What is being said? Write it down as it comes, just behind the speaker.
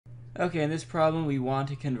Okay, in this problem we want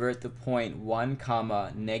to convert the point 1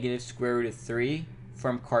 comma negative square root of 3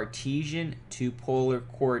 from Cartesian to polar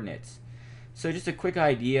coordinates. So just a quick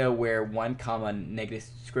idea where 1 comma negative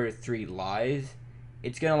square root of 3 lies.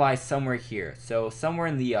 It's going to lie somewhere here, so somewhere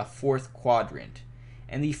in the fourth quadrant.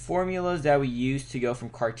 And the formulas that we use to go from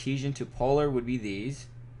Cartesian to polar would be these.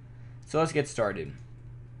 So let's get started.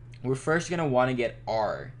 We're first going to want to get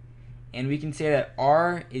r. And we can say that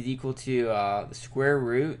r is equal to the square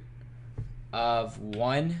root of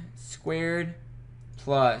 1 squared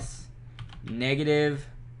plus negative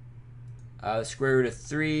square root of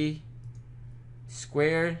 3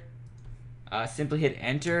 squared. Simply hit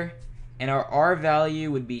enter, and our r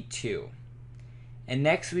value would be 2. And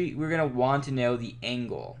next we're going to want to know the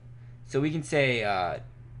angle. So we can say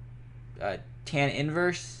tan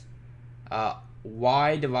inverse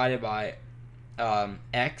y divided by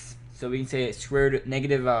x. So we can say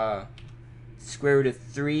negative square root of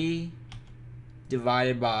 3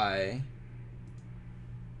 divided by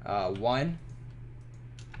 1.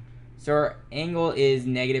 So our angle is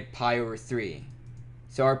negative pi over 3.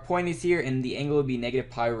 So our point is here, and the angle would be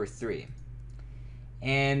negative pi over 3.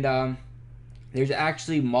 And there's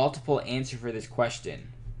actually multiple answers for this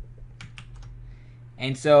question.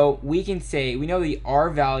 And so we can say, we know the r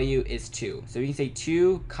value is 2. So we can say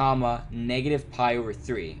 2 comma negative pi over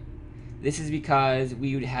 3. This is because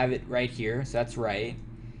we would have it right here, so that's right.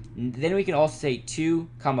 Then we can also say 2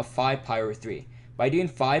 comma 5 pi over 3. By doing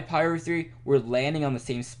 5 pi over 3, we're landing on the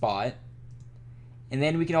same spot. And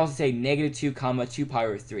then we can also say negative 2 comma 2 pi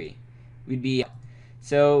over 3.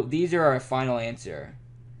 So these are our final answer.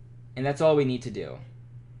 And that's all we need to do.